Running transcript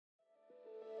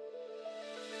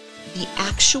the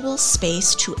actual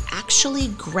space to actually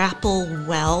grapple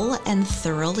well and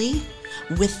thoroughly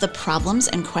with the problems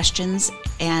and questions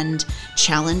and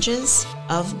challenges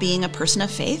of being a person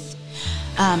of faith,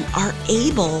 are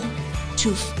able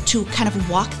to kind of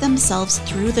walk themselves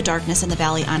through the darkness and the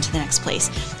valley onto the next place.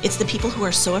 It's the people who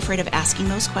are so afraid of asking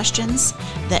those questions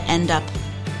that end up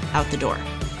out the door,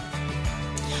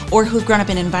 or who've grown up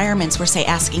in environments where, say,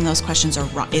 asking those questions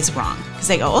is wrong, because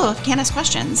they go, oh, if I can't ask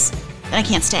questions, then I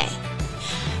can't stay.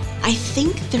 I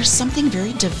think there's something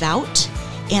very devout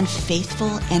and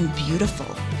faithful and beautiful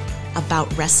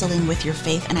about wrestling with your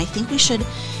faith, and I think we should,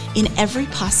 in every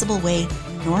possible way,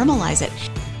 normalize it.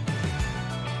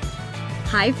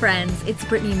 Hi friends, it's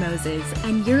Brittany Moses,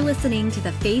 and you're listening to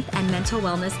the Faith and Mental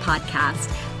Wellness Podcast,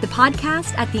 the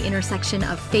podcast at the intersection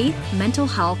of faith, mental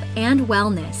health, and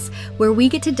wellness, where we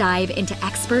get to dive into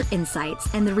expert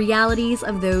insights and the realities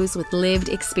of those with lived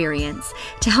experience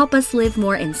to help us live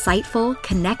more insightful,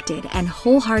 connected, and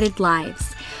wholehearted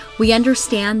lives. We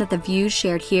understand that the views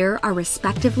shared here are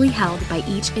respectively held by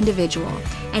each individual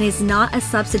and is not a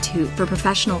substitute for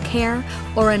professional care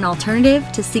or an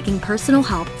alternative to seeking personal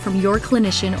help from your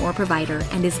clinician or provider,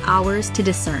 and is ours to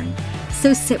discern.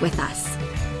 So sit with us.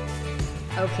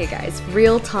 Okay guys,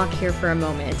 real talk here for a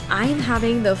moment. I am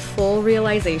having the full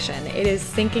realization, it is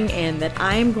sinking in, that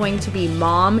I am going to be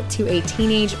mom to a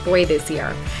teenage boy this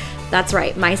year. That's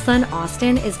right, my son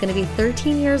Austin is going to be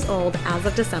 13 years old as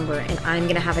of December, and I'm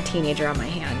going to have a teenager on my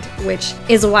hand, which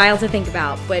is wild to think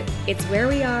about, but it's where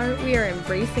we are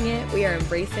embracing it, we are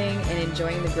embracing and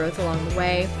enjoying the growth along the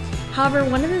way. However,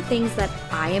 one of the things that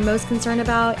I am most concerned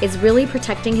about is really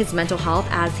protecting his mental health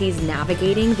as he's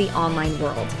navigating the online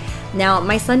world. Now,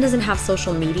 my son doesn't have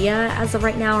social media as of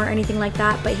right now or anything like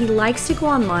that, but he likes to go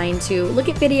online to look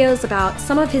at videos about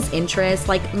some of his interests,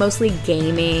 like mostly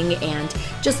gaming and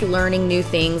just learning new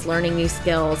things, learning new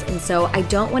skills. And so I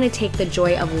don't want to take the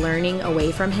joy of learning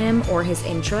away from him or his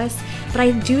interests, but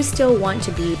I do still want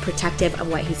to be protective of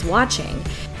what he's watching.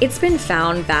 It's been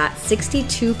found that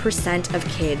 62% of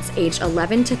kids aged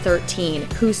 11 to 13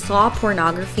 who saw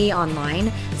pornography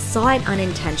online saw it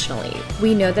unintentionally.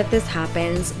 We know that this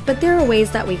happens, but there are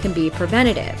ways that we can be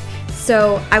preventative.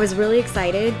 So I was really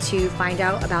excited to find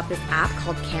out about this app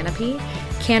called Canopy.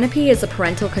 Canopy is a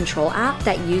parental control app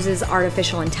that uses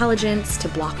artificial intelligence to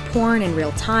block porn in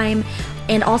real time,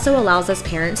 and also allows us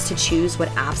parents to choose what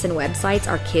apps and websites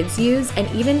our kids use, and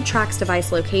even tracks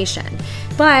device location.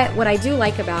 But what I do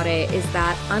like about it is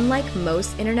that, unlike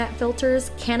most internet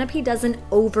filters, Canopy doesn't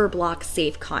overblock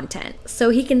safe content, so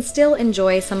he can still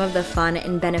enjoy some of the fun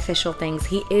and beneficial things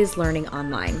he is learning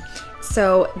online.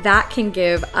 So that can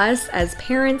give us as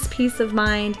parents peace of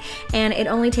mind, and it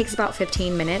only takes about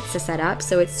 15 minutes to set up,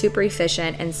 so it's super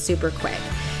efficient and super quick.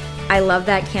 I love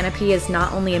that Canopy is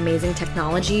not only amazing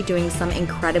technology doing some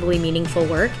incredibly meaningful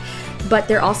work, but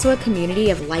they're also a community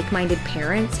of like-minded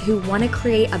parents who want to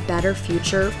create a better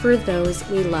future for those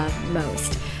we love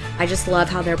most. I just love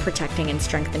how they're protecting and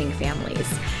strengthening families.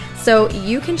 So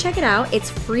you can check it out. It's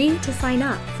free to sign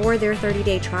up for their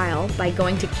 30-day trial by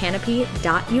going to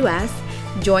canopy.us.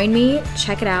 Join me,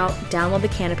 check it out, download the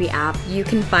Canopy app. You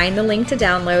can find the link to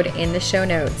download in the show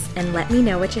notes, and let me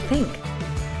know what you think.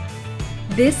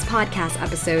 This podcast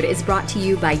episode is brought to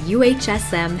you by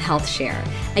UHSM HealthShare,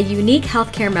 a unique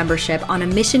healthcare membership on a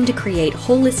mission to create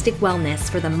holistic wellness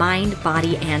for the mind,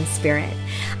 body, and spirit.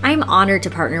 I'm honored to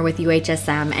partner with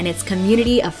UHSM and its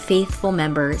community of faithful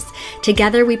members.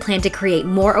 Together, we plan to create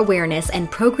more awareness and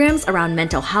programs around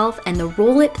mental health and the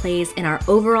role it plays in our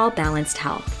overall balanced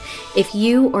health. If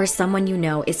you or someone you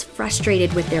know is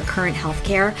frustrated with their current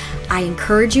healthcare, I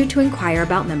encourage you to inquire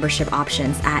about membership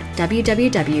options at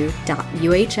www.uhsm.com.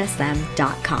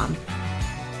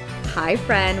 Hi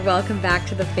friend, welcome back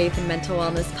to the Faith and Mental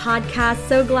Wellness Podcast.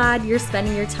 So glad you're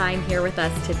spending your time here with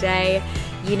us today.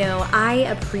 You know, I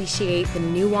appreciate the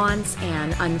nuance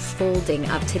and unfolding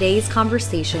of today's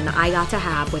conversation I got to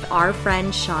have with our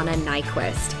friend Shauna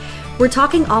Niequist. We're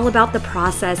talking all about the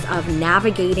process of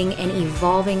navigating and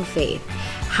evolving faith,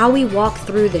 how we walk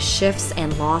through the shifts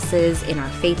and losses in our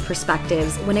faith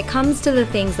perspectives when it comes to the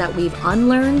things that we've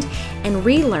unlearned and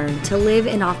relearned to live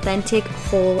an authentic,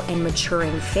 whole, and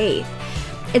maturing faith.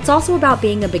 It's also about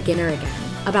being a beginner again,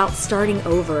 about starting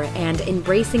over and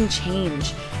embracing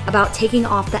change, about taking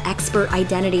off the expert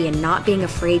identity and not being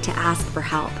afraid to ask for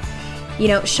help. You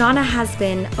know, Shauna has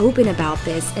been open about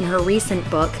this in her recent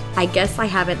book, I Guess I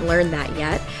Haven't Learned That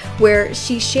Yet, where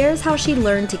she shares how she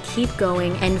learned to keep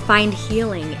going and find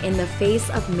healing in the face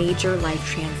of major life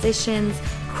transitions,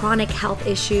 chronic health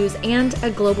issues, and a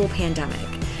global pandemic.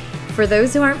 For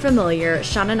those who aren't familiar,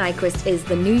 Shauna Niequist is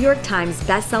the New York Times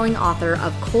bestselling author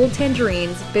of Cold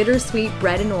Tangerines, Bittersweet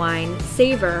Bread and Wine,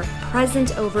 Savor,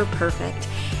 Present Over Perfect,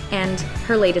 and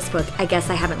her latest book, I Guess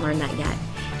I Haven't Learned That Yet.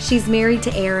 She's married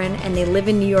to Aaron, and they live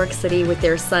in New York City with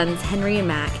their sons, Henry and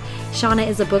Mac. Shauna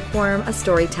is a bookworm, a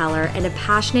storyteller, and a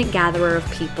passionate gatherer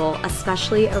of people,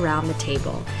 especially around the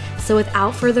table. So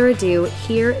without further ado,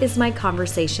 here is my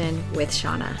conversation with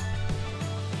Shauna.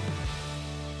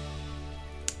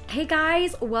 Hey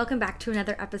guys, welcome back to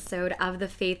another episode of the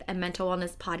Faith and Mental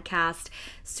Wellness Podcast.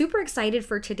 Super excited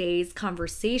for today's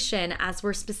conversation as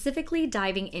we're specifically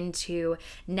diving into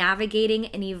navigating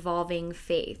and evolving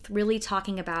faith, really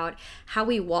talking about how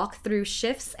we walk through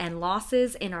shifts and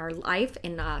losses in our life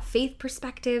in faith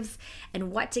perspectives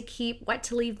and what to keep, what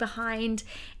to leave behind.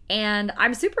 And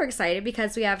I'm super excited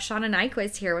because we have Shauna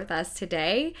Niequist here with us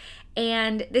today.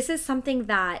 And this is something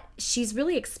that she's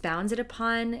really expounded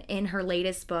upon in her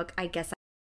latest book, I Guess.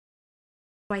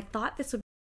 I thought this would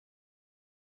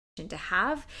be to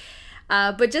have.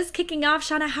 But just kicking off,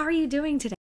 Shauna, how are you doing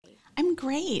today? I'm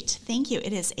great. Thank you.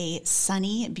 It is a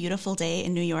sunny, beautiful day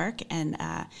in New York, and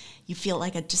you feel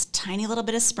like a just tiny little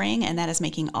bit of spring, and that is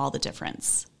making all the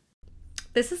difference.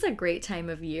 This is a great time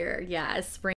of year. Yeah,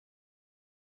 spring.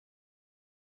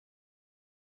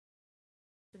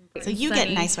 So you sunny.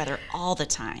 get nice weather all the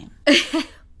time.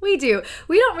 We do.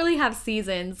 We don't really have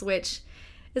seasons, which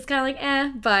is kind of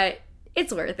like, but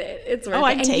it's worth it. It's worth it. Oh,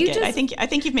 I'd take it. I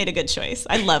think you've made a good choice.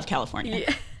 I love California.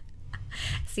 Yeah.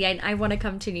 See, I want to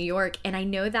come to New York, and I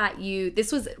know that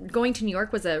going to New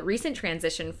York was a recent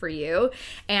transition for you,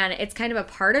 and it's kind of a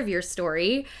part of your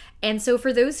story. And so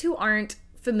for those who aren't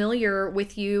familiar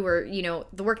with you or,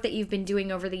 the work that you've been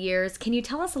doing over the years, can you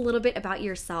tell us a little bit about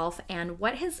yourself and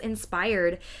what has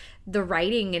inspired the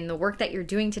writing and the work that you're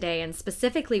doing today, and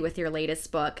specifically with your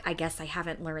latest book, I Guess I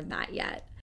Haven't Learned That Yet?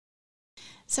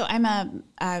 So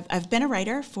I've been a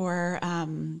writer for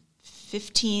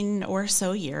 15 or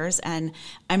so years, and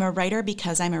I'm a writer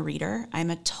because I'm a reader.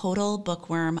 I'm a total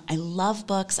bookworm. I love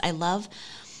books. I love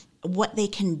what they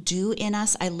can do in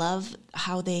us. I love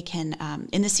how they can,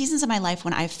 in the seasons of my life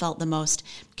when I've felt the most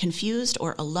confused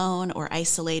or alone or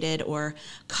isolated or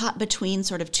caught between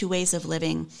sort of two ways of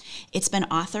living, it's been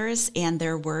authors and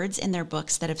their words in their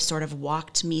books that have sort of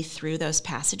walked me through those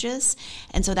passages.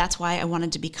 And so that's why I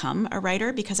wanted to become a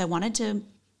writer, because I wanted to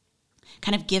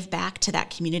kind of give back to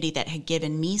that community that had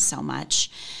given me so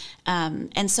much.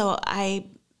 And so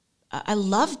I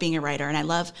love being a writer, and I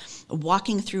love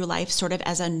walking through life sort of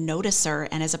as a noticer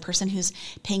and as a person who's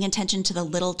paying attention to the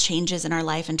little changes in our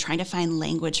life and trying to find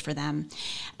language for them.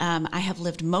 I have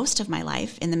lived most of my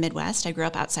life in the Midwest. I grew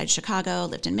up outside Chicago,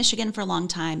 lived in Michigan for a long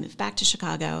time, moved back to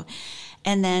Chicago.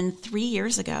 And then 3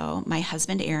 years ago, my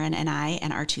husband Aaron and I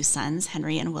and our two sons,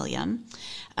 Henry and William,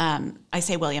 I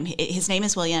say William, his name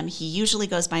is William. He usually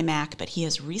goes by Mac, but he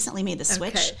has recently made the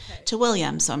switch to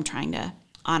William, so I'm trying to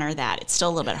honor that. It's still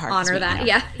a little bit hard. Honor that,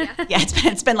 yeah. Yeah,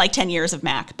 it's been like 10 years of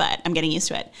Mac, but I'm getting used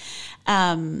to it.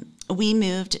 We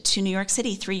moved to New York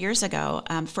City 3 years ago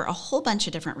for a whole bunch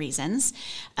of different reasons,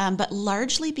 but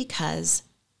largely because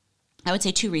I would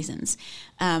say two reasons.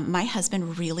 My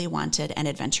husband really wanted an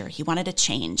adventure. He wanted a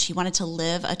change. He wanted to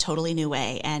live a totally new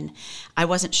way, and I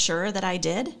wasn't sure that I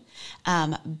did.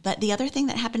 But the other thing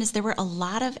that happened is there were a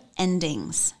lot of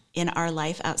endings in our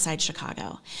life outside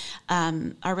Chicago.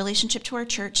 Our relationship to our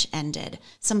church ended.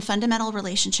 Some fundamental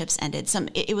relationships ended.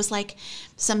 It was like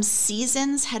some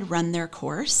seasons had run their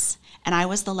course, and I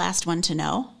was the last one to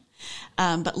know.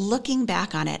 But looking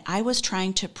back on it, I was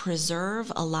trying to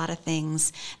preserve a lot of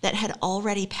things that had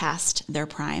already passed their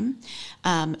prime.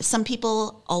 Some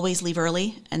people always leave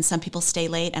early, and some people stay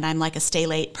late, and I'm like a stay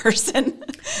late person.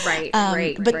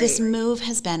 Right. But this move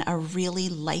has been a really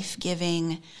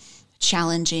life-giving,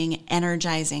 challenging,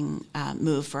 energizing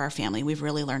move for our family. We've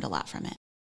really learned a lot from it.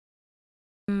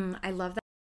 I love that.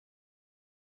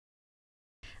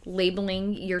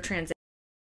 Labeling your transition.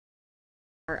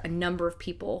 A number of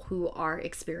people who are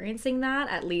experiencing that,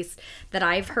 at least that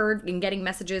I've heard, and getting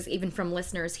messages even from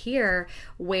listeners here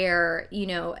where,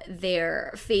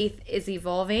 their faith is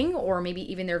evolving, or maybe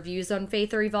even their views on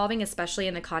faith are evolving, especially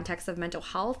in the context of mental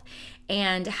health,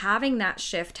 and having that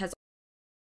shift has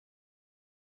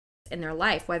in their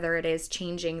life, whether it is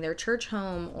changing their church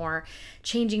home or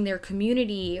changing their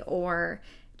community, or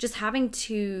just having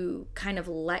to kind of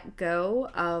let go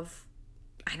of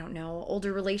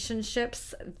older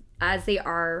relationships as they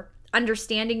are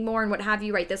understanding more and what have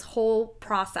you, right? This whole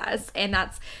process. And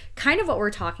that's kind of what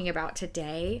we're talking about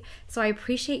today. So I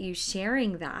appreciate you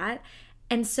sharing that.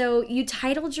 And so you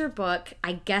titled your book,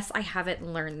 I Guess I Haven't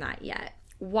Learned That Yet.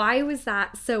 why was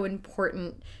that so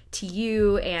important to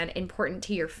you and important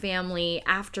to your family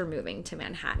after moving to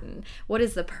Manhattan? What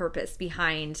is the purpose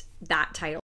behind that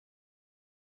title?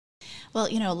 Well,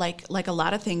 like a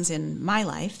lot of things in my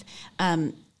life,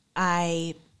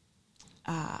 I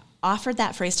offered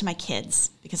that phrase to my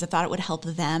kids because I thought it would help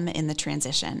them in the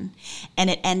transition. And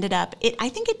it ended up, I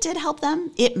think it did help them.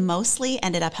 It mostly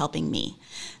ended up helping me.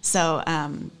 So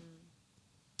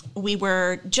we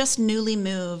were just newly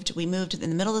moved. We moved in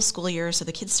the middle of the school year, so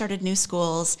the kids started new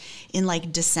schools in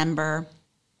like December.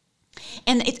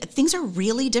 And things are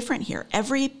really different here.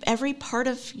 Every part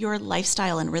of your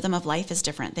lifestyle and rhythm of life is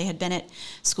different. They had been at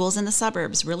schools in the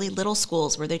suburbs, really little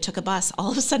schools where they took a bus.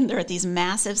 All of a sudden, they're at these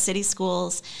massive city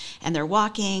schools, and they're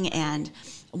walking. And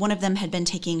one of them had been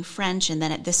taking French, and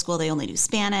then at this school, they only do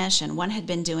Spanish. And one had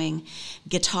been doing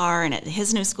guitar, and at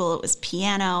his new school, it was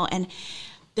piano. And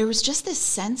there was just this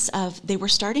sense of they were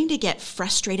starting to get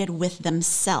frustrated with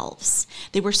themselves.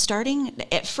 They were starting,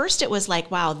 at first it was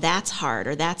like, wow, that's hard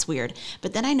or that's weird.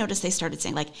 But then I noticed they started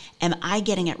saying like, am I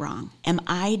getting it wrong? Am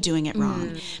I doing it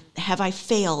wrong? Have I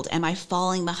failed? Am I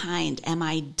falling behind? Am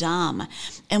I dumb?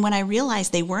 And when I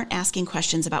realized they weren't asking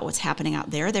questions about what's happening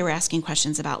out there, they were asking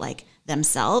questions about like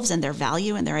themselves and their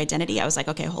value and their identity. I was like,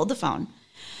 okay, hold the phone.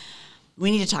 We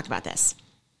need to talk about this.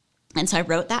 And so I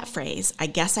wrote that phrase. I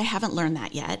guess I haven't learned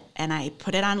that yet. And I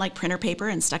put it on like printer paper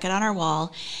and stuck it on our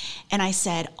wall. And I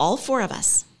said, all four of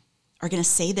us are going to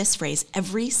say this phrase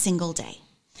every single day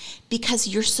because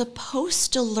you're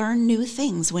supposed to learn new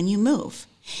things when you move.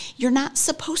 You're not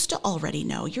supposed to already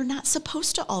know. You're not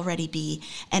supposed to already be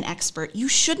an expert. You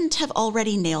shouldn't have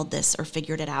already nailed this or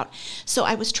figured it out. So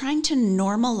I was trying to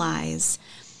normalize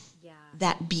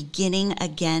that beginning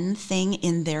again thing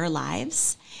in their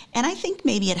lives. And I think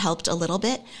maybe it helped a little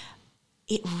bit.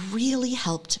 It really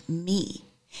helped me.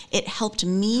 It helped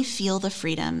me feel the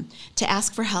freedom to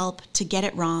ask for help, to get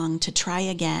it wrong, to try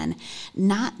again,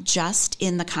 not just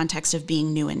in the context of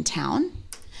being new in town,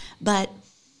 but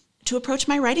to approach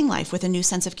my writing life with a new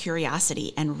sense of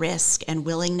curiosity and risk and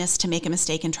willingness to make a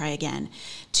mistake and try again,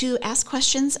 to ask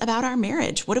questions about our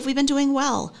marriage. What have we been doing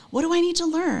well? What do I need to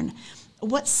learn?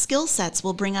 What skill sets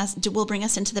will bring us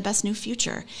into the best new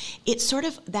future? It's sort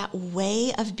of that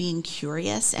way of being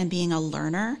curious and being a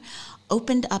learner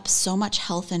opened up so much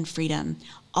health and freedom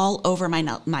all over my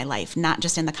life, not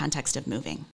just in the context of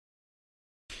moving.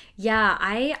 Yeah,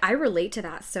 I relate to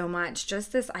that so much.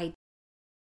 Just this idea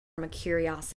from a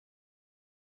curiosity,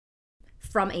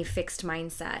 from a fixed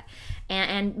mindset,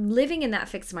 and living in that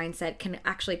fixed mindset can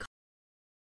actually,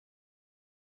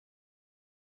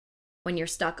 when you're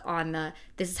stuck on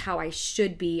this is how I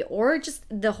should be, or just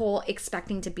the whole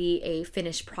expecting to be a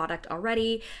finished product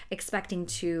already, expecting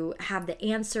to have the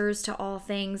answers to all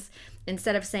things,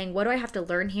 instead of saying, what do I have to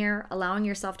learn here? Allowing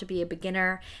yourself to be a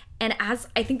beginner. And as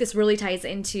I think this really ties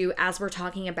into, as we're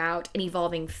talking about an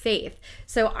evolving faith.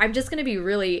 So I'm just going to be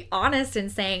really honest in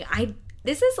saying,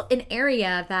 this is an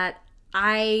area that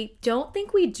I don't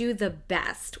think we do the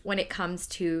best when it comes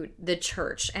to the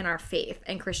church and our faith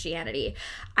and Christianity.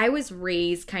 I was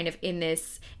raised kind of in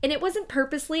this, and it wasn't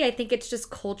purposely. I think it's just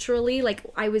culturally, like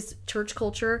I was church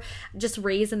culture, just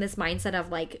raised in this mindset of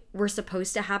like, we're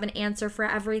supposed to have an answer for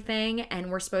everything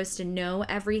and we're supposed to know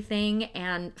everything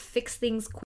and fix things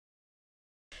quick,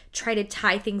 try to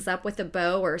tie things up with a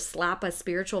bow or slap a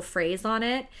spiritual phrase on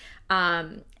it.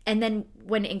 And then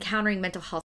when encountering mental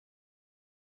health,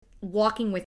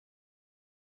 walking with,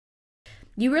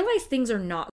 you realize things are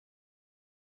not,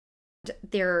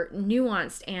 they're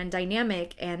nuanced and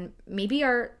dynamic, and maybe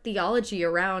our theology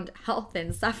around health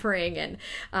and suffering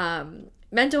and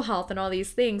mental health and all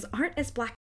these things aren't as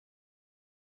black,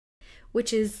 which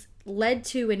has led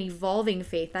to an evolving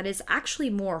faith that is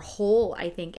actually more whole, I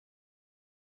think,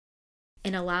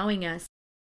 in allowing us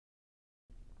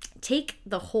take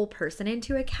the whole person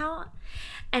into account.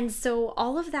 And so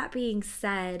all of that being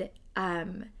said,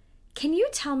 can you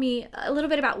tell me a little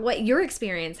bit about what your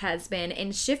experience has been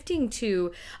in shifting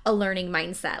to a learning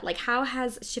mindset? Like, how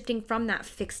has shifting from that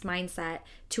fixed mindset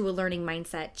to a learning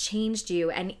mindset changed you,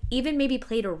 and even maybe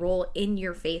played a role in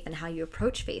your faith and how you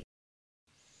approach faith?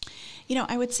 You know,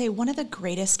 I would say one of the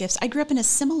greatest gifts, I grew up in a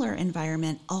similar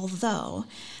environment, although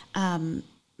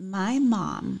my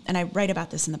mom, and I write about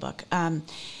this in the book,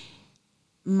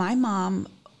 my mom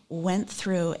went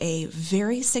through a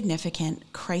very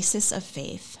significant crisis of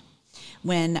faith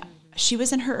when she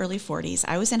was in her early 40s.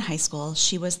 I was in high school.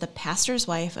 She was the pastor's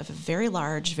wife of a very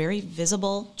large, very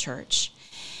visible church.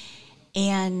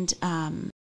 And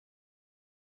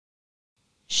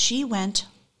she went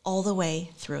all the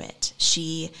way through it.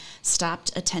 She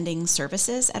stopped attending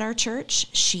services at our church.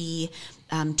 She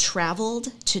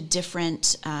traveled to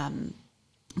different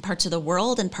parts of the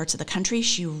world and parts of the country.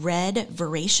 She read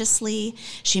voraciously.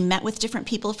 She met with different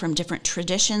people from different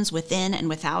traditions within and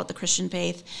without the Christian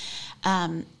faith.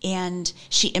 And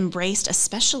she embraced,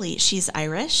 especially, she's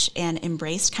Irish, and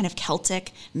embraced kind of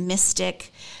Celtic,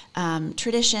 mystic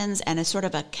traditions and a sort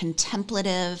of a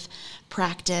contemplative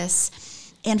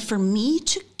practice. And for me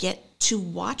to get to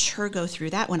watch her go through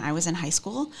that when I was in high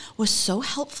school was so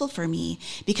helpful for me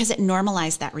because it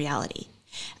normalized that reality.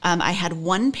 I had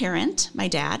one parent, my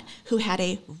dad, who had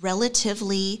a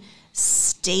relatively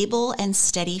stable and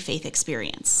steady faith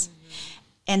experience.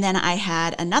 And then I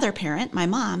had another parent, my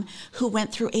mom, who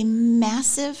went through a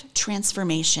massive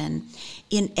transformation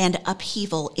and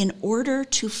upheaval in order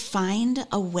to find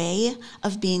a way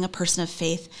of being a person of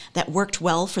faith that worked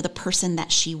well for the person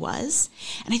that she was.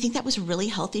 And I think that was really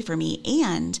healthy for me.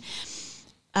 And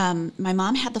my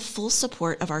mom had the full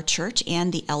support of our church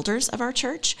and the elders of our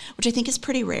church, which I think is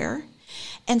pretty rare.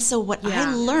 And so what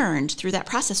I learned through that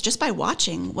process just by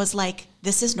watching was like,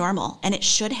 this is normal and it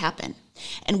should happen.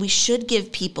 And we should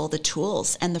give people the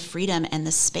tools and the freedom and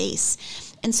the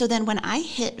space. And so then when I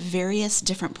hit various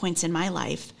different points in my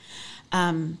life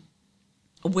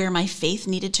where my faith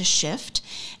needed to shift,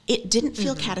 it didn't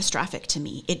feel catastrophic to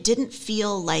me. It didn't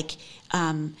feel like,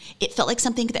 it felt like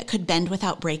something that could bend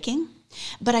without breaking.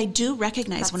 But I do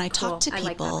recognize when I talk to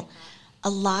people, a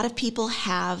lot of people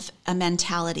have a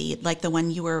mentality like the one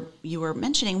you were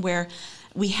mentioning, where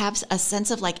we have a sense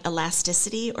of like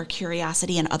elasticity or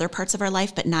curiosity in other parts of our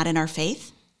life, but not in our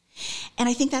faith. And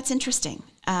I think that's interesting.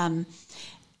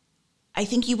 I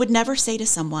think you would never say to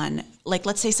someone, like,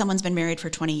 let's say someone's been married for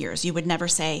 20 years. You would never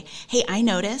say, hey, I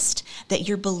noticed that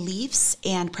your beliefs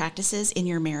and practices in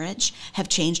your marriage have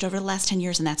changed over the last 10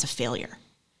 years, and that's a failure.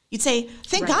 You'd say,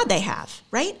 thank God they have,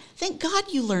 right? Thank God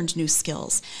you learned new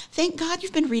skills. Thank God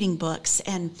you've been reading books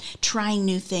and trying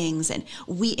new things. And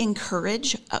we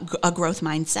encourage a growth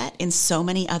mindset in so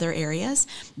many other areas,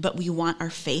 but we want our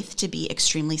faith to be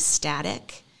extremely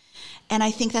static. And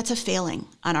I think that's a failing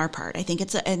on our part. I think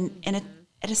it's at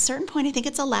a certain point, I think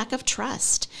it's a lack of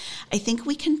trust. I think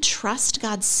we can trust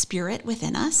God's Spirit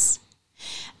within us,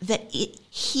 that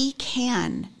he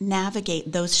can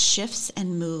navigate those shifts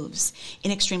and moves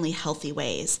in extremely healthy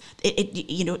ways.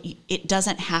 It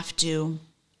doesn't have to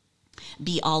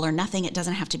be all or nothing. It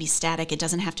doesn't have to be static. It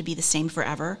doesn't have to be the same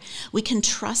forever. We can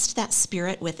trust that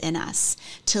Spirit within us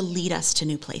to lead us to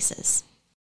new places.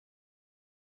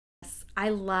 I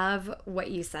love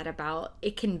what you said about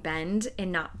it can bend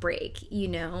and not break.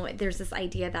 There's this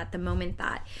idea that the moment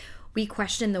that we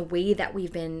question the way that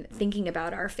we've been thinking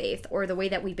about our faith, or the way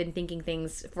that we've been thinking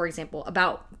things, for example,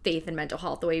 about faith and mental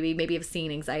health, the way we maybe have seen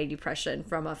anxiety, depression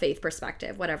from a faith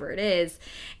perspective, whatever it is,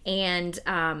 and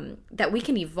that we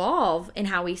can evolve in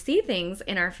how we see things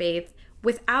in our faith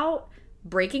without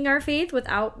breaking our faith,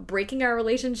 without breaking our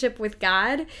relationship with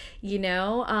God,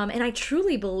 and I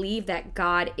truly believe that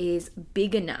God is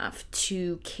big enough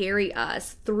to carry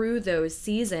us through those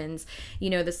seasons.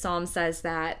 The Psalm says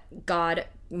that God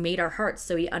made our hearts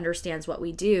so he understands what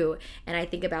we do. And I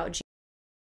think about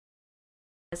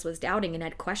Jesus was doubting and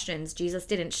had questions. Jesus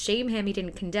didn't shame him. He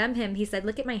didn't condemn him. He said,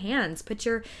 look at my hands, put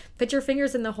your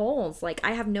fingers in the holes. Like,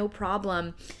 I have no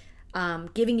problem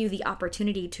giving you the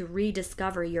opportunity to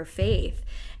rediscover your faith.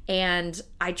 And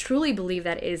I truly believe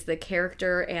that is the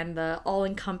character and the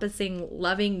all-encompassing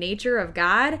loving nature of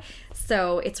God.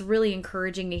 So it's really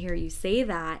encouraging to hear you say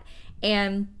that.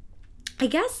 And I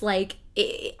guess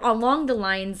along the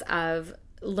lines of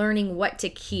learning what to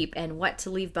keep and what to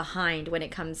leave behind when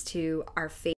it comes to our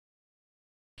faith,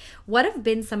 what have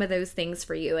been some of those things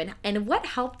for you, and what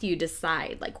helped you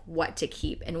decide what to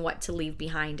keep and what to leave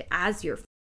behind as your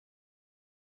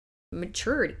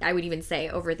matured, I would even say,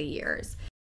 over the years?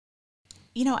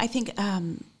 I think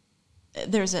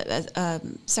there's a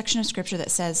section of scripture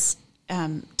that says,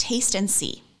 taste and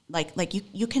see. Like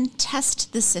you can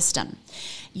test the system.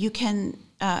 You can,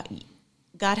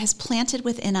 God has planted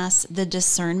within us the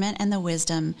discernment and the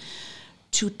wisdom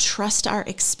to trust our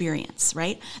experience,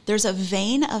 right? There's a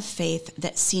vein of faith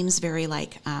that seems very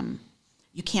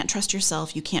you can't trust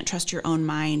yourself, you can't trust your own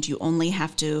mind, you only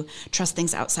have to trust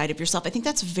things outside of yourself. I think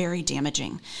that's very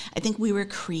damaging. I think we were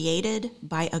created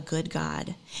by a good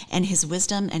God, and his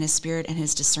wisdom and his Spirit and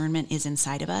his discernment is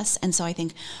inside of us. And so I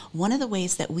think one of the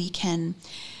ways that we can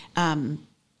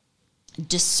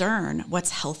discern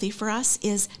what's healthy for us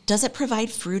is, does it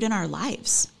provide fruit in our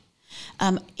lives?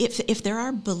 If there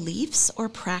are beliefs or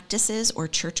practices or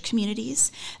church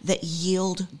communities that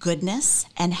yield goodness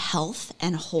and health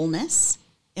and wholeness,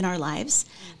 in our lives,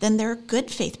 then they're good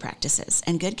faith practices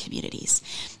and good communities.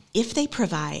 If they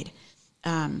provide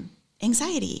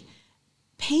anxiety,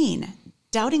 pain,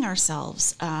 doubting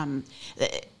ourselves,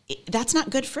 that's not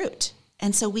good fruit.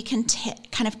 And so we can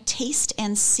kind of taste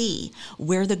and see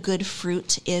where the good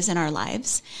fruit is in our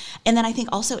lives. And then I think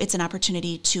also it's an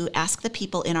opportunity to ask the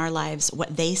people in our lives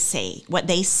what they say, what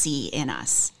they see in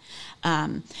us.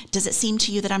 Does it seem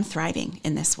to you that I'm thriving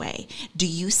in this way? Do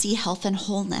you see health and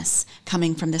wholeness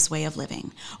coming from this way of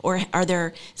living? Or are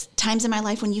there times in my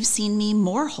life when you've seen me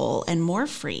more whole and more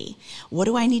free? What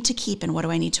do I need to keep and what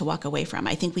do I need to walk away from?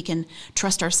 I think we can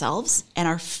trust ourselves and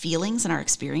our feelings and our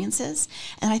experiences.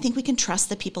 And I think we can trust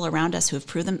the people around us who have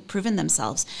proven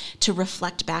themselves to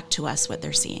reflect back to us what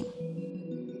they're seeing.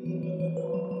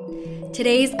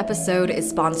 Today's episode is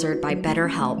sponsored by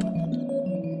BetterHelp.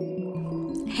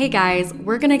 Hey guys,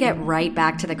 we're gonna get right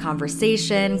back to the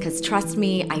conversation because trust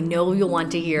me, I know you'll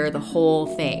want to hear the whole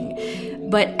thing.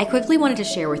 But I quickly wanted to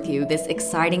share with you this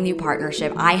exciting new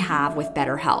partnership I have with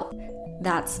BetterHelp.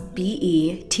 That's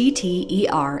BetterHelp.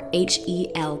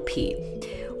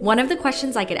 One of the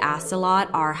questions I get asked a lot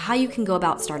are how you can go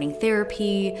about starting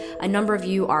therapy. A number of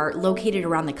you are located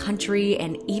around the country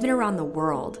and even around the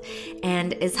world.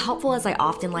 And as helpful as I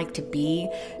often like to be,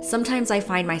 sometimes I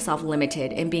find myself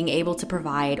limited in being able to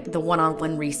provide the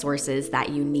one-on-one resources that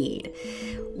you need.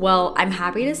 Well, I'm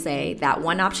happy to say that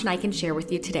one option I can share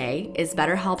with you today is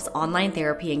BetterHelp's online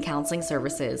therapy and counseling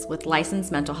services with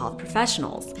licensed mental health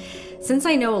professionals. Since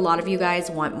I know a lot of you guys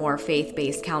want more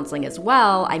faith-based counseling as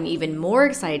well, I'm even more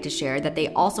excited to share that they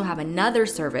also have another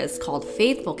service called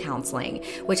Faithful Counseling,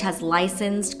 which has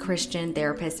licensed Christian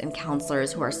therapists and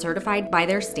counselors who are certified by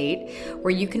their state, where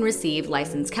you can receive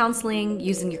licensed counseling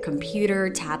using your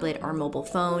computer, tablet, or mobile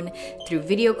phone through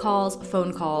video calls,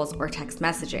 phone calls, or text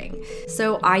messaging.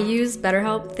 So I use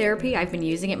BetterHelp Therapy. I've been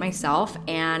using it myself,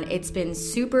 and it's been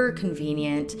super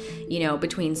convenient,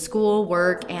 between school,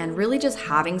 work, and really just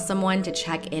having someone to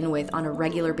check in with on a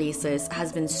regular basis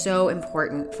has been so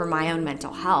important for my own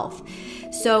mental health.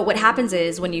 So what happens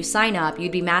is when you sign up,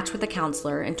 you'd be matched with a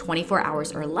counselor in 24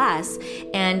 hours or less,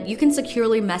 and you can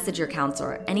securely message your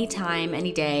counselor anytime,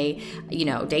 any day,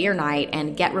 day or night,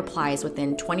 and get replies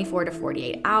within 24 to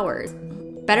 48 hours.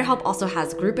 BetterHelp also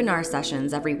has group-inar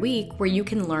sessions every week where you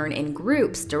can learn in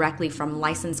groups directly from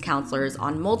licensed counselors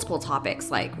on multiple topics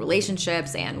like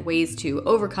relationships and ways to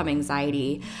overcome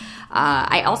anxiety.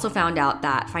 I also found out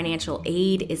that financial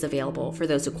aid is available for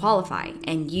those who qualify,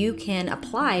 and you can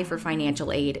apply for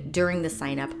financial aid during the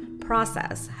sign-up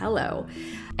process. Hello.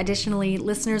 Additionally,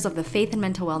 listeners of the Faith and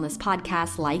Mental Wellness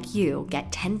podcast like you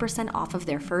get 10% off of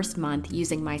their first month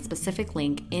using my specific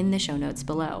link in the show notes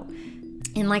below.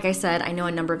 And like I said, I know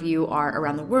a number of you are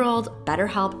around the world.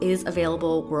 BetterHelp is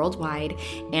available worldwide.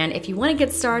 And if you want to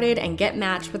get started and get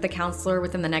matched with a counselor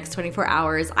within the next 24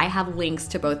 hours, I have links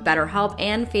to both BetterHelp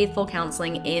and Faithful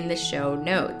Counseling in the show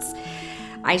notes.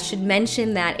 I should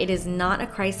mention that it is not a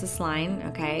crisis line,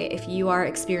 okay? If you are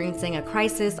experiencing a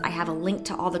crisis, I have a link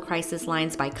to all the crisis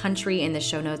lines by country in the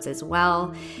show notes as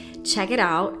well. Check it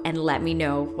out and let me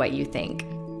know what you think.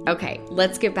 Okay,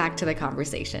 let's get back to the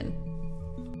conversation.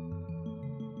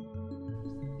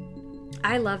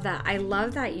 I love that. I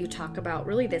love that you talk about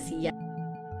really this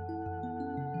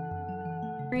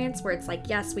experience where it's like,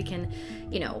 yes, we can,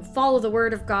 follow the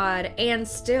word of God and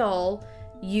still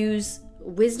use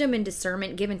wisdom and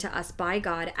discernment given to us by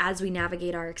God as we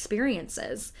navigate our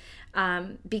experiences.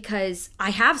 Because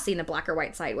I have seen the black or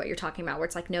white side, what you're talking about, where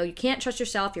it's like, no, you can't trust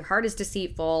yourself. Your heart is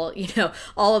deceitful,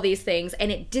 all of these things,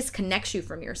 and it disconnects you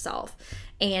from yourself.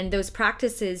 And those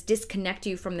practices disconnect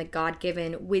you from the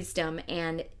God-given wisdom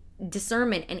and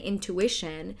discernment and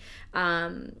intuition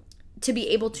to be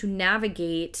able to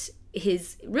navigate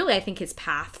his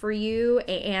path for you.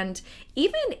 And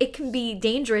even it can be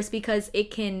dangerous because it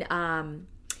can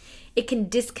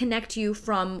disconnect you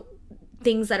from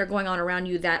things that are going on around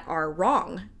you that are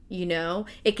wrong.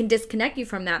 It can disconnect you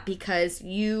from that because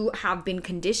you have been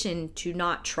conditioned to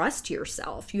not trust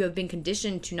yourself. You have been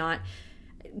conditioned to not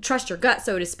trust your gut,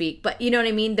 so to speak. But you know what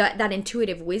I mean? That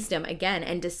intuitive wisdom, again,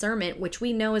 and discernment, which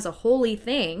we know is a holy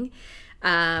thing,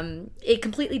 it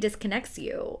completely disconnects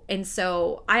you. And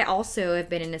so I also have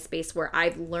been in a space where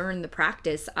I've learned the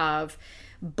practice of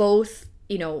both,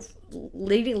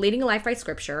 leading a life by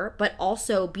scripture, but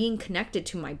also being connected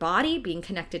to my body, being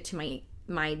connected to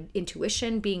my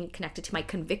intuition, being connected to my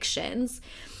convictions,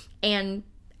 and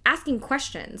asking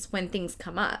questions when things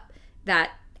come up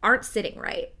that aren't sitting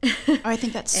right. I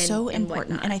think that's so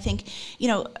important. And I think,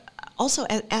 also,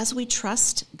 as we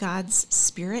trust God's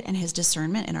Spirit and his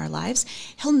discernment in our lives,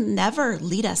 he'll never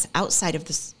lead us outside of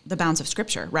the bounds of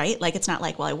Scripture, right? Like, it's not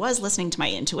like, well, I was listening to my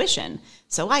intuition,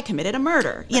 so I committed a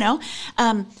murder,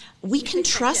 We can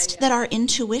trust that our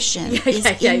intuition is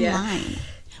in line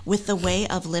with the way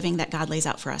of living that God lays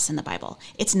out for us in the Bible.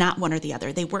 It's not one or the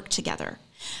other. They work together.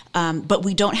 But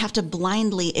we don't have to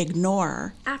blindly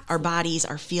ignore our bodies,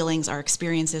 our feelings, our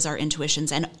experiences, our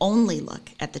intuitions, and only look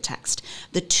at the text.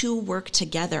 The two work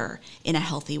together in a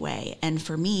healthy way. And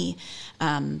for me,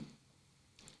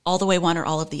 all the way one or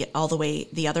all the way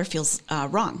the other feels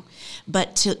wrong.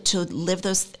 But to live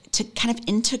those, to kind of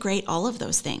integrate all of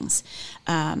those things,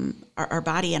 our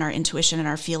body and our intuition and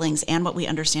our feelings and what we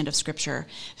understand of Scripture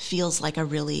feels like a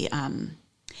really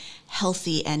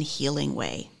healthy and healing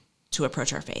way to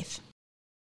approach our faith.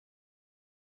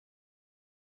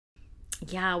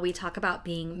 Yeah, we talk about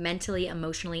being mentally,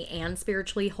 emotionally, and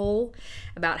spiritually whole,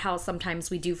 about how sometimes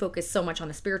we do focus so much on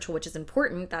the spiritual, which is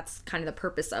important. That's kind of the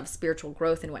purpose of spiritual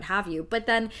growth and what have you. But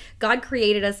then God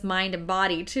created us mind and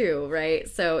body too, right?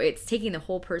 So it's taking the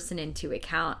whole person into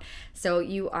account. So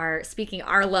you are speaking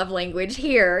our love language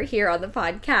here on the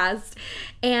podcast.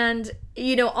 And,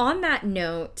 on that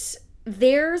note,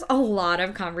 there's a lot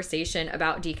of conversation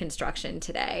about deconstruction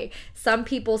today. Some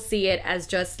people see it as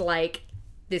just like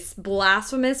this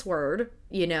blasphemous word,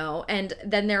 and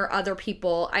then there are other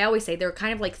people, I always say they're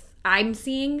kind of like, I'm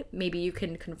seeing, maybe you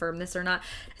can confirm this or not,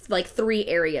 like 3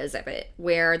 areas of it,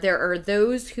 where there are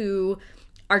those who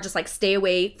are just like, stay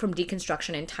away from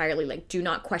deconstruction entirely. Like, do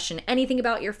not question anything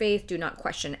about your faith. Do not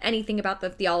question anything about the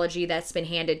theology that's been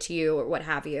handed to you or what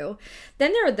have you.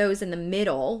 Then there are those in the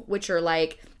middle, which are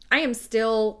like, I am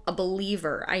still a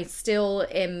believer. I still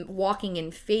am walking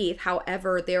in faith.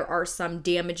 However, there are some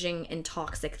damaging and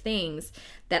toxic things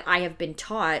that I have been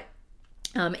taught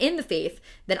in the faith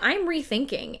that I'm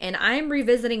rethinking, and I'm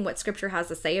revisiting what Scripture has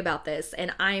to say about this,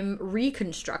 and I'm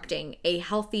reconstructing a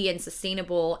healthy and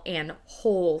sustainable and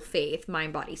whole faith,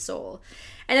 mind, body, soul.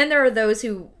 And then there are those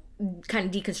who kind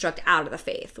of deconstruct out of the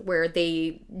faith, where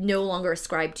they no longer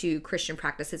ascribe to Christian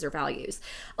practices or values.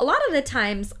 A lot of the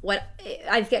times, what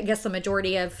I guess the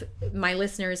majority of my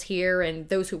listeners here and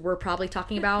those who we're probably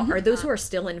talking about are those who are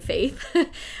still in faith.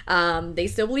 They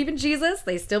still believe in Jesus,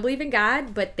 they still believe in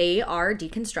God, but they are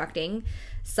deconstructing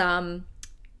some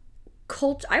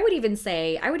cult. I would even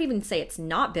say it's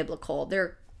not biblical.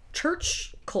 They're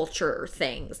church culture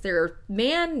things. They're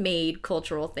man-made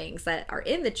cultural things that are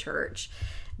in the church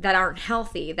that aren't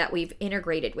healthy, that we've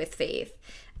integrated with faith,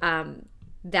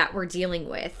 that we're dealing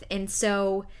with. And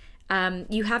so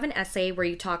you have an essay where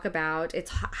you talk about,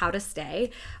 it's How to Stay,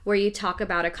 where you talk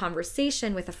about a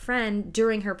conversation with a friend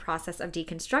during her process of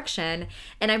deconstruction.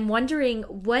 And I'm wondering,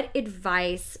 what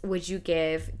advice would you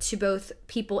give to both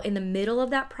people in the middle of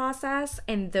that process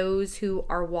and those who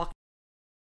are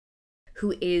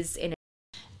who is in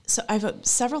So I have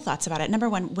several thoughts about it. Number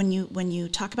one, when you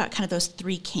talk about kind of those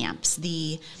 3 camps,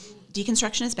 the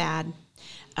deconstruction is bad,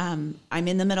 I'm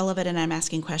in the middle of it and I'm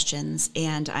asking questions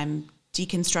and I'm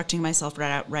deconstructing myself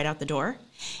right out the door.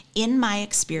 In my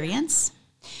experience,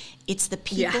 it's the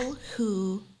people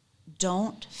who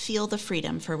don't feel the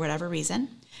freedom for whatever reason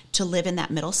to live in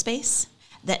that middle space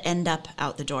that end up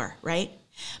out the door, right?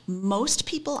 Most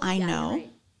people I know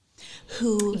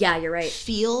who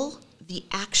feel the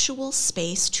actual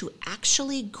space to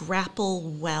actually grapple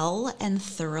well and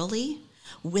thoroughly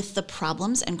with the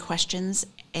problems and questions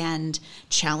and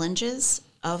challenges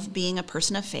of being a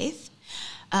person of faith,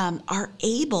 are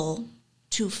able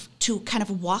to kind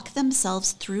of walk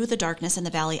themselves through the darkness and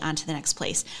the valley onto the next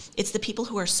place. It's the people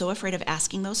who are so afraid of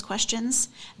asking those questions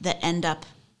that end up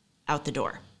out the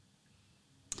door.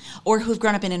 Or who've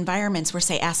grown up in environments where,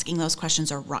 say, asking those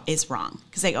questions is wrong.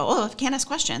 Because they go, oh, if I can't ask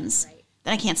questions,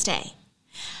 then I can't stay.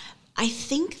 I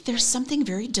think there's something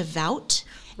very devout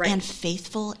and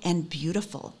faithful and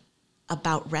beautiful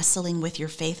about wrestling with your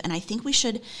faith. And I think we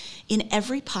should, in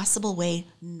every possible way,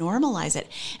 normalize it.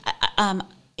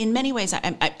 In many ways,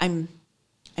 I'm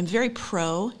very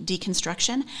pro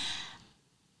deconstruction.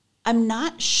 I'm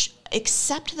not,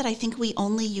 except that I think we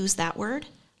only use that word.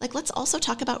 Like, let's also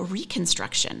talk about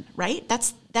reconstruction, right?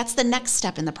 That's the next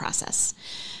step in the process.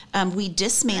 We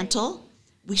dismantle,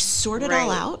 we sort it all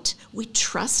out, we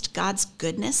trust God's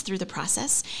goodness through the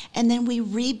process, and then we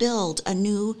rebuild a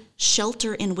new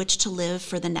shelter in which to live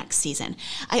for the next season.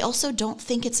 I also don't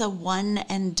think it's a one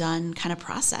and done kind of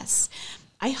process.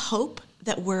 I hope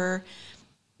that we're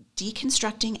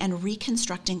deconstructing and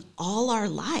reconstructing all our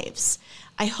lives.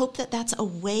 I hope that that's a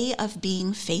way of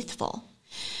being faithful.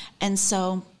 And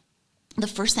so the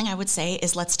first thing I would say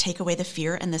is, let's take away the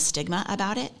fear and the stigma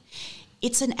about it.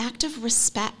 It's an act of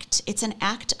respect. It's an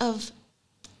act of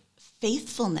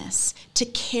faithfulness to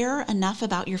care enough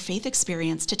about your faith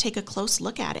experience to take a close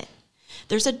look at it.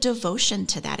 There's a devotion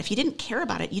to that. If you didn't care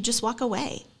about it, you just walk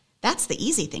away. That's the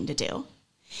easy thing to do.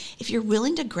 If you're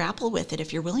willing to grapple with it,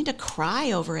 if you're willing to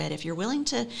cry over it, if you're willing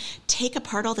to take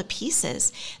apart all the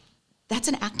pieces, that's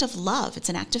an act of love. It's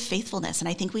an act of faithfulness. And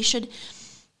I think we should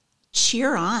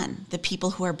cheer on the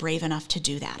people who are brave enough to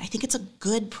do that. I think it's a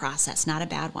good process, not a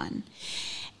bad one.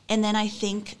 And then I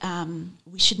think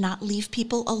we should not leave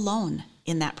people alone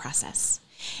in that process.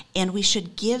 And we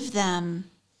should give them,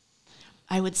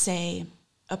 I would say,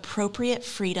 appropriate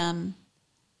freedom,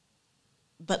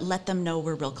 but let them know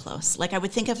we're real close. Like I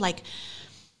would think of like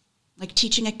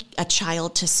teaching a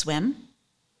child to swim.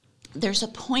 There's a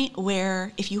point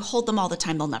where if you hold them all the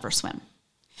time, they'll never swim.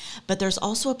 But there's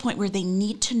also a point where they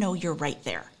need to know you're right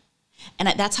there. And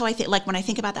that's how I think, like when I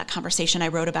think about that conversation I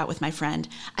wrote about with my friend,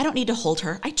 I don't need to hold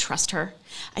her. I trust her.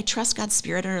 I trust God's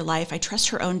Spirit in her life. I trust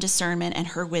her own discernment and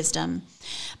her wisdom.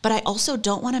 But I also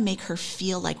don't want to make her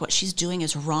feel like what she's doing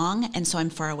is wrong, and so I'm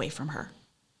far away from her.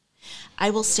 I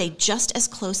will stay just as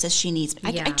close as she needs.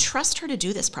 I trust her to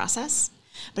do this process,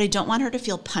 but I don't want her to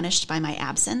feel punished by my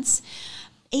absence.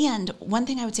 And one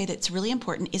thing I would say that's really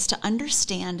important is to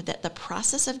understand that the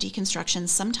process of deconstruction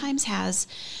sometimes has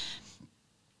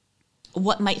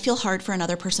what might feel hard for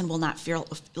another person will not feel,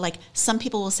 like some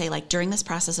people will say, like, during this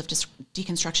process of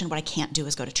deconstruction, what I can't do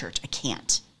is go to church. I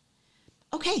can't.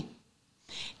 Okay.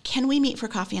 Can we meet for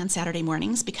coffee on Saturday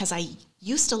mornings? Because I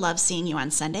used to love seeing you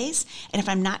on Sundays. And if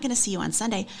I'm not going to see you on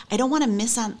Sunday, I don't want to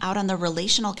miss out on the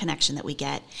relational connection that we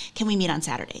get. Can we meet on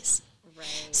Saturdays?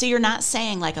 Right. So you're not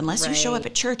saying, like, unless you show up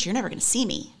at church, you're never going to see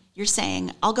me. You're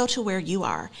saying, I'll go to where you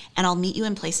are, and I'll meet you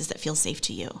in places that feel safe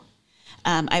to you.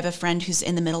 I have a friend who's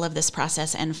in the middle of this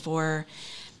process, and for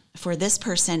this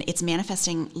person, it's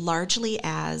manifesting largely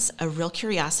as a real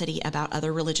curiosity about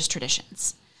other religious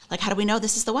traditions. Like, how do we know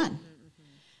this is the one?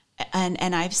 Mm-hmm.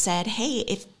 And I've said, hey,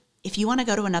 if you want to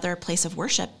go to another place of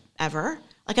worship ever,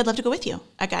 like, I'd love to go with you.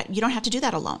 You don't have to do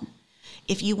that alone.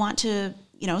 If you want to,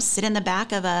 sit in the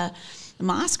back of a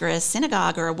mosque or a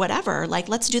synagogue or whatever, like,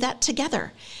 let's do that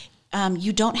together.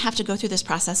 You don't have to go through this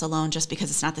process alone just because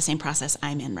it's not the same process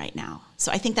I'm in right now.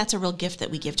 So I think that's a real gift that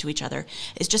we give to each other,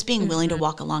 is just being willing to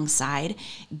walk alongside,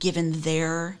 given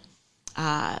their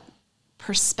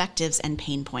perspectives and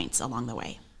pain points along the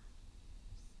way.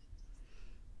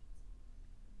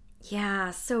 Yeah,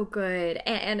 so good.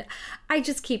 And I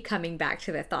just keep coming back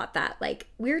to the thought that, like,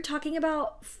 we're talking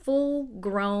about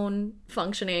full-grown,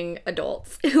 functioning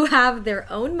adults who have their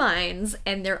own minds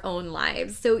and their own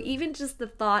lives. So even just the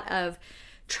thought of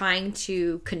trying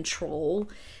to control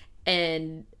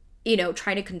and,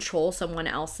 trying to control someone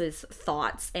else's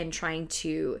thoughts and trying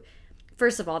to,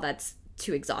 first of all, that's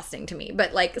too exhausting to me.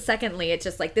 But, like, secondly, it's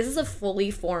just like, this is a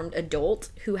fully formed adult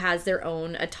who has their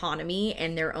own autonomy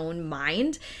and their own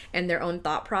mind and their own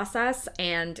thought process.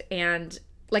 And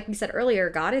like we said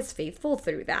earlier, God is faithful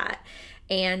through that.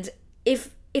 And if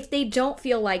they don't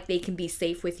feel like they can be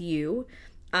safe with you,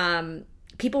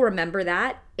 people remember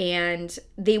that, and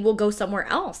they will go somewhere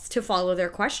else to follow their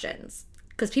questions,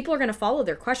 because people are going to follow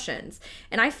their questions.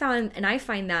 And I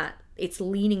find that it's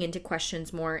leaning into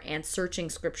questions more and searching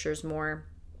scriptures more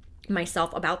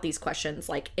myself about these questions.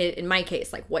 Like in my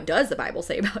case, like, what does the Bible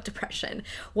say about depression?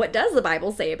 What does the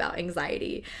Bible say about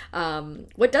anxiety?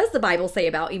 What does the Bible say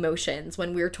about emotions,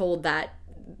 when we're told that,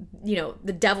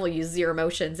 the devil uses your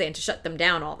emotions and to shut them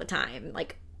down all the time?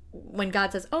 Like, when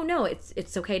God says, oh no,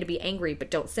 it's okay to be angry, but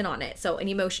don't sin on it. So an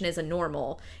emotion is a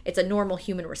normal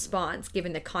human response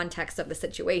given the context of the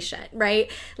situation, right?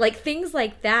 Like, things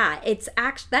like that.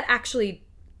 That actually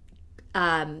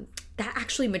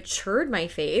matured my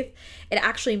faith. It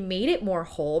actually made it more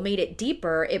whole, made it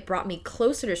deeper. It brought me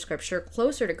closer to Scripture,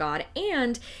 closer to God,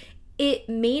 and it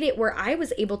made it where I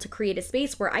was able to create a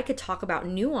space where I could talk about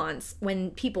nuance.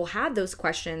 When people had those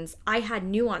questions, I had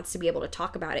nuance to be able to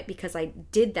talk about it because I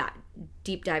did that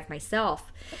deep dive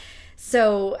myself.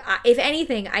 So if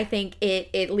anything, I think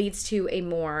it leads to a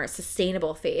more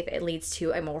sustainable faith. It leads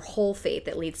to a more whole faith.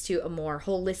 It leads to a more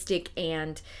holistic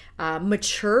and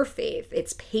mature faith.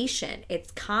 It's patient.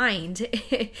 It's kind.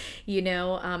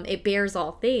 It bears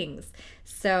all things.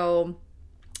 So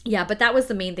yeah, but that was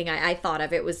the main thing I thought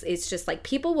of. It's just like,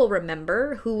 people will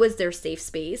remember who was their safe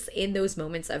space in those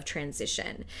moments of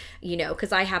transition,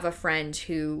 because I have a friend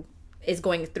who is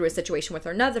going through a situation with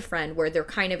another friend where they're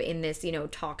kind of in this,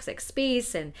 toxic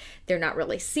space, and they're not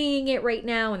really seeing it right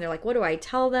now. And they're like, what do I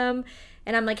tell them?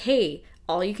 And I'm like, hey,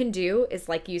 all you can do is,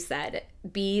 like you said,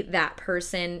 be that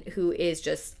person who is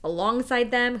just alongside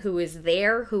them, who is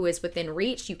there, who is within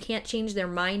reach. You can't change their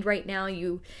mind right now.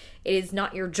 It is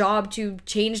not your job to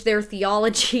change their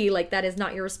theology. Like, that is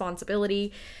not your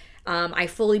responsibility. I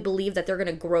fully believe that they're going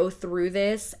to grow through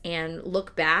this and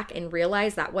look back and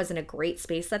realize that wasn't a great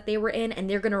space that they were in, and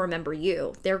they're going to remember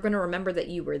you. They're going to remember that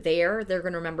you were there. They're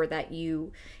going to remember that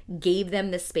you gave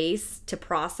them the space to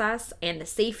process and the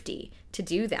safety to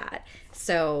do that.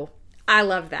 So I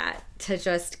love that, to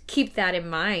just keep that in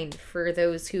mind for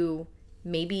those who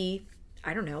maybe,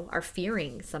 I don't know, are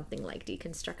fearing something like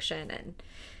deconstruction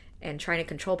and trying to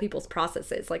control people's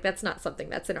processes. Like, that's not something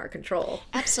that's in our control.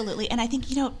 Absolutely. And I think,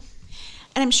 and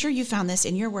I'm sure you found this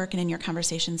in your work and in your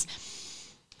conversations,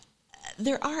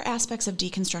 there are aspects of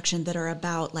deconstruction that are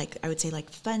about, like, I would say, like,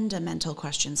 fundamental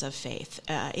questions of faith.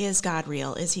 Is God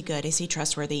real? Is he good? Is he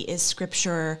trustworthy? Is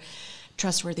Scripture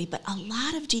trustworthy? But a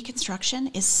lot of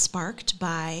deconstruction is sparked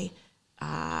by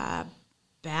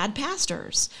bad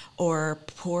pastors or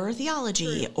poor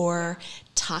theology or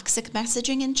toxic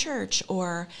messaging in church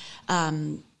or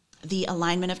the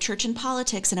alignment of church and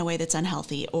politics in a way that's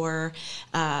unhealthy or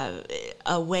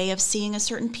a way of seeing a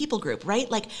certain people group,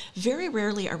 right? Like, very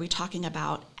rarely are we talking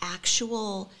about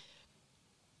actual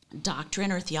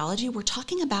doctrine or theology. We're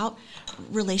talking about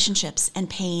relationships and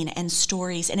pain and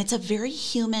stories, and it's a very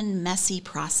human, messy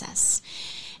process.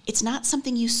 It's not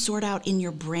something you sort out in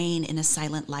your brain in a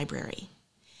silent library.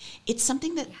 It's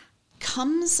something that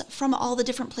comes from all the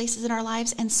different places in our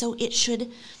lives, and so it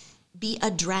should be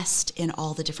addressed in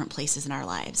all the different places in our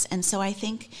lives. And so I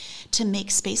think to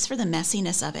make space for the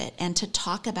messiness of it and to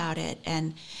talk about it,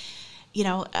 and,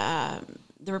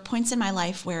 there were points in my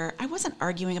life where I wasn't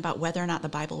arguing about whether or not the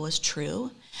Bible was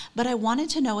true, but I wanted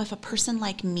to know if a person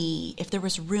like me, if there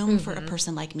was room for a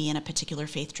person like me in a particular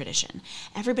faith tradition.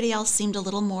 Everybody else seemed a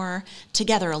little more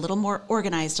together, a little more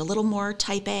organized, a little more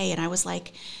type A, and I was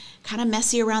like kind of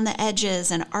messy around the edges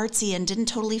and artsy and didn't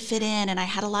totally fit in, and I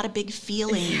had a lot of big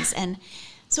feelings. And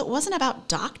so it wasn't about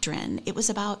doctrine. It was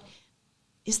about,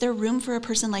 is there room for a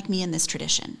person like me in this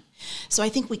tradition? So I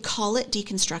think we call it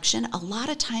deconstruction. A lot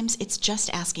of times it's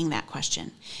just asking that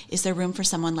question. Is there room for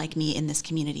someone like me in this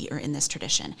community or in this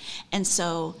tradition? And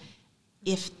so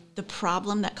if the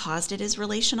problem that caused it is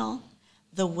relational,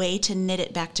 the way to knit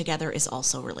it back together is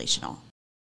also relational.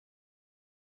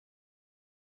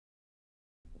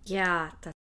 Yeah,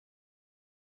 that's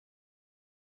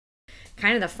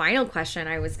kind of the final question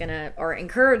I was gonna, or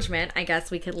encouragement, I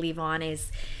guess we could leave on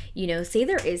is, say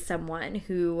there is someone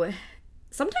who,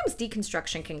 sometimes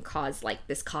deconstruction can cause like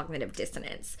this cognitive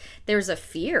dissonance. There's a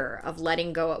fear of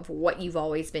letting go of what you've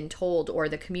always been told or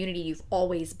the community you've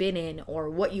always been in or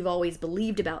what you've always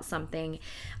believed about something,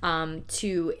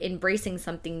 to embracing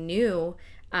something new,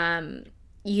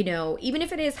 even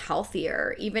if it is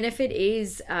healthier, even if it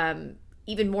is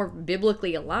even more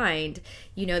biblically aligned,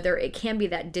 it can be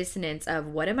that dissonance of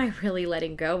what am I really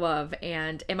letting go of,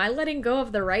 and am I letting go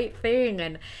of the right thing,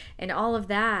 and all of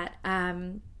that.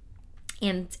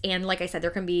 And like I said,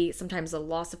 there can be sometimes a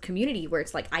loss of community where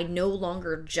it's like I no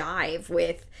longer jive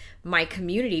with my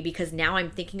community because now I'm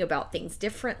thinking about things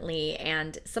differently,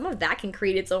 and some of that can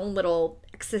create its own little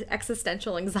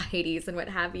existential anxieties and what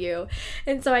have you.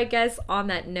 And so I guess on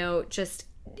that note, just,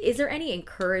 is there any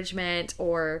encouragement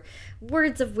or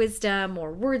words of wisdom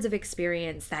or words of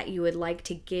experience that you would like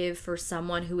to give for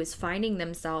someone who is finding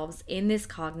themselves in this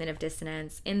cognitive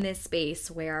dissonance, in this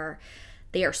space where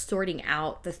they are sorting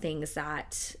out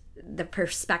the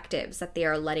perspectives that they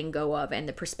are letting go of and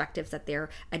the perspectives that they're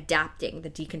adapting, the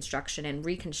deconstruction and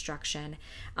reconstruction,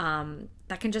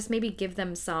 that can just maybe give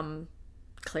them some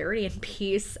clarity and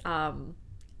peace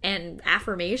and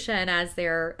affirmation as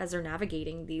they're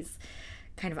navigating these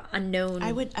kind of unknown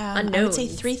I would say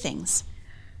three things.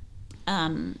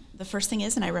 The first thing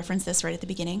is, and I referenced this right at the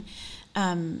beginning,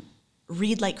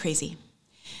 read like crazy.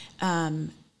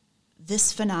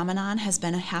 This phenomenon has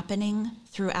been happening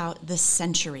throughout the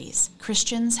centuries.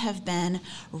 Christians have been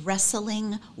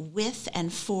wrestling with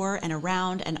and for and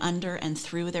around and under and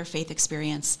through their faith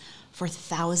experience for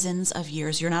thousands of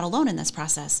years. You're not alone in this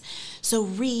process. So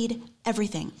read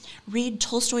everything. Read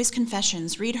Tolstoy's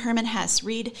Confessions, read Herman Hesse,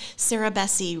 read Sarah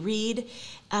Bessey, read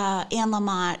Anne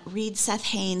Lamott, read Seth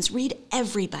Haynes, read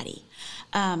everybody.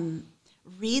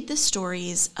 Read the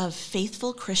stories of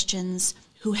faithful Christians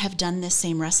who have done this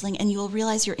same wrestling, and you'll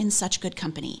realize you're in such good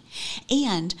company.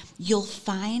 And you'll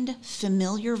find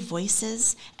familiar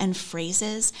voices and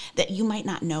phrases that you might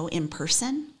not know in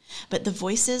person, but the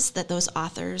voices that those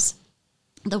authors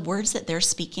the words that they're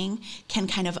speaking can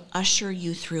kind of usher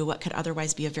you through what could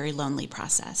otherwise be a very lonely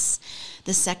process.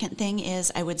 The second thing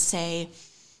is, I would say,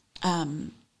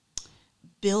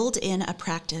 build in a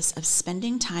practice of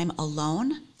spending time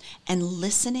alone and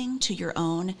listening to your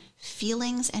own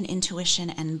feelings and intuition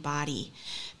and body.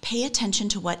 Pay attention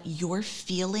to what you're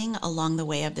feeling along the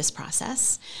way of this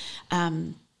process.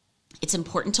 It's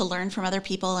important to learn from other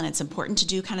people, and it's important to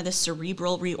do kind of the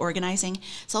cerebral reorganizing.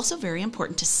 It's also very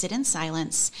important to sit in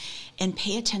silence and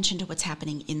pay attention to what's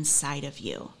happening inside of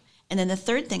you. And then the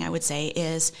third thing I would say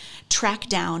is track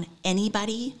down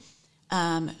anybody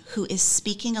who is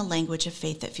speaking a language of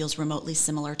faith that feels remotely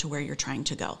similar to where you're trying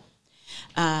to go.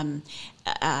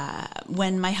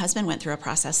 When my husband went through a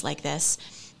process like this,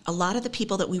 a lot of the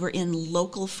people that we were in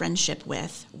local friendship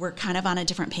with were kind of on a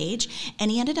different page,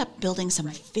 and he ended up building some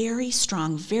very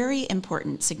strong, very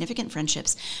important, significant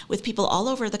friendships with people all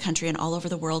over the country and all over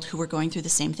the world who were going through the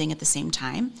same thing at the same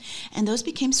time, and those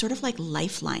became sort of like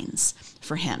lifelines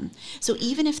for him. So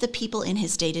even if the people in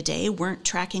his day-to-day weren't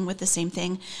tracking with the same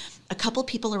thing, a couple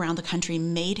people around the country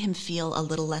made him feel a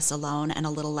little less alone and a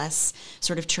little less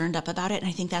sort of churned up about it, and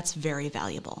I think that's very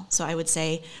valuable. So I would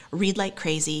say read like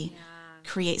crazy,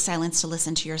 create silence to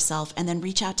listen to yourself, and then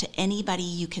reach out to anybody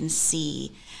you can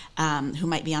see who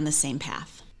might be on the same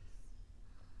path.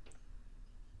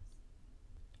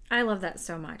 I love that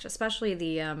so much, especially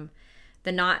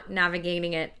the not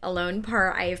navigating it alone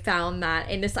part. I found that,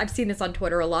 and this, I've seen this on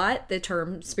Twitter a lot, the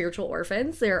term spiritual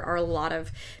orphans. There are a lot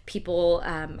of people,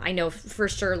 I know for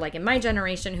sure, like in my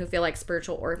generation, who feel like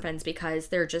spiritual orphans because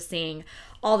they're just seeing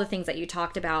all the things that you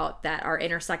talked about that are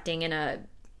intersecting in a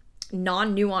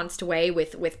non-nuanced way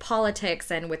with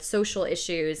politics and with social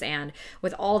issues and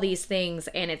with all these things,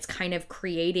 and it's kind of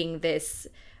creating this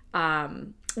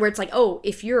where it's like, oh,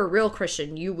 if you're a real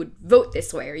Christian, you would vote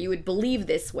this way, or you would believe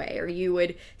this way, or you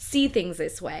would see things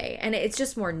this way. And it's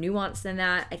just more nuanced than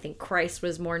that. I think Christ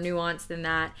was more nuanced than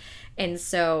that. And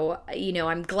so,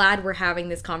 I'm glad we're having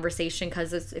this conversation,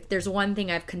 because if there's one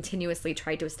thing I've continuously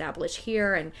tried to establish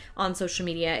here and on social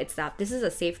media, it's that this is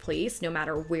a safe place no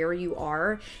matter where you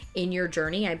are in your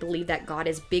journey. I believe that God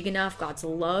is big enough, God's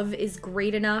love is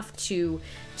great enough to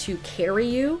carry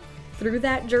you through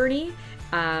that journey.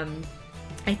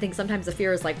 I think sometimes the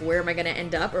fear is like, where am I going to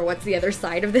end up, or what's the other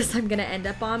side of this I'm going to end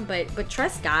up on? But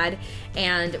trust God.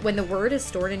 And when the word is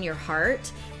stored in your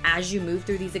heart as you move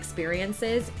through these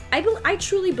experiences, I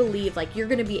truly believe like you're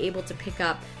going to be able to pick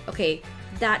up, okay,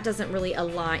 that doesn't really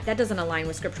align. That doesn't align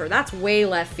with scripture. That's way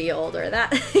left field, or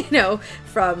that,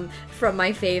 from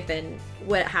my faith and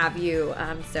what have you.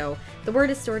 So the word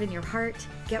is stored in your heart.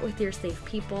 Get with your safe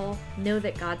people. Know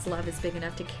that God's love is big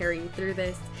enough to carry you through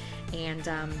this.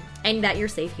 And that you're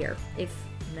safe here, if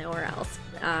nowhere else.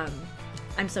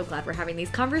 I'm so glad we're having these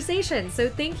conversations. So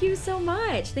thank you so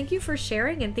much. Thank you for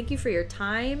sharing, and thank you for your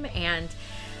time. And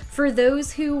for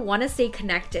those who want to stay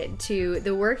connected to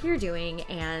the work you're doing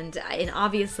and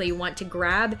obviously want to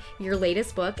grab your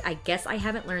latest book, I guess I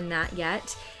haven't learned that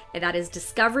yet. And that is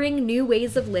Discovering New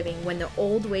Ways of Living When the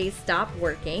Old Ways Stop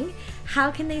Working. How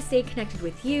can they stay connected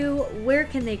with you? Where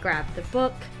can they grab the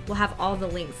book? We'll have all the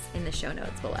links in the show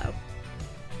notes below.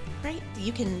 Right.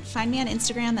 You can find me on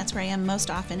Instagram. That's where I am most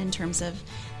often in terms of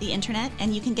the internet.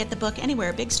 And you can get the book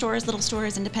anywhere, big stores, little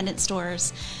stores, independent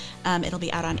stores. It'll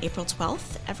be out on April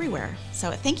 12th everywhere. So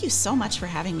thank you so much for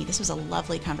having me. This was a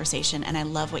lovely conversation, and I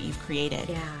love what you've created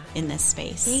in this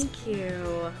space. Thank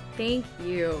you. Thank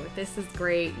you. This is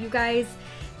great. You guys,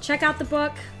 check out the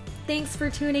book. Thanks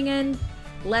for tuning in.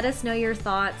 Let us know your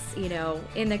thoughts,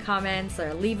 in the comments,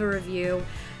 or leave a review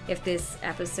if this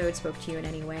episode spoke to you in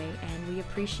any way. And we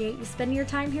appreciate you spending your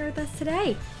time here with us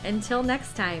today. Until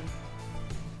next time.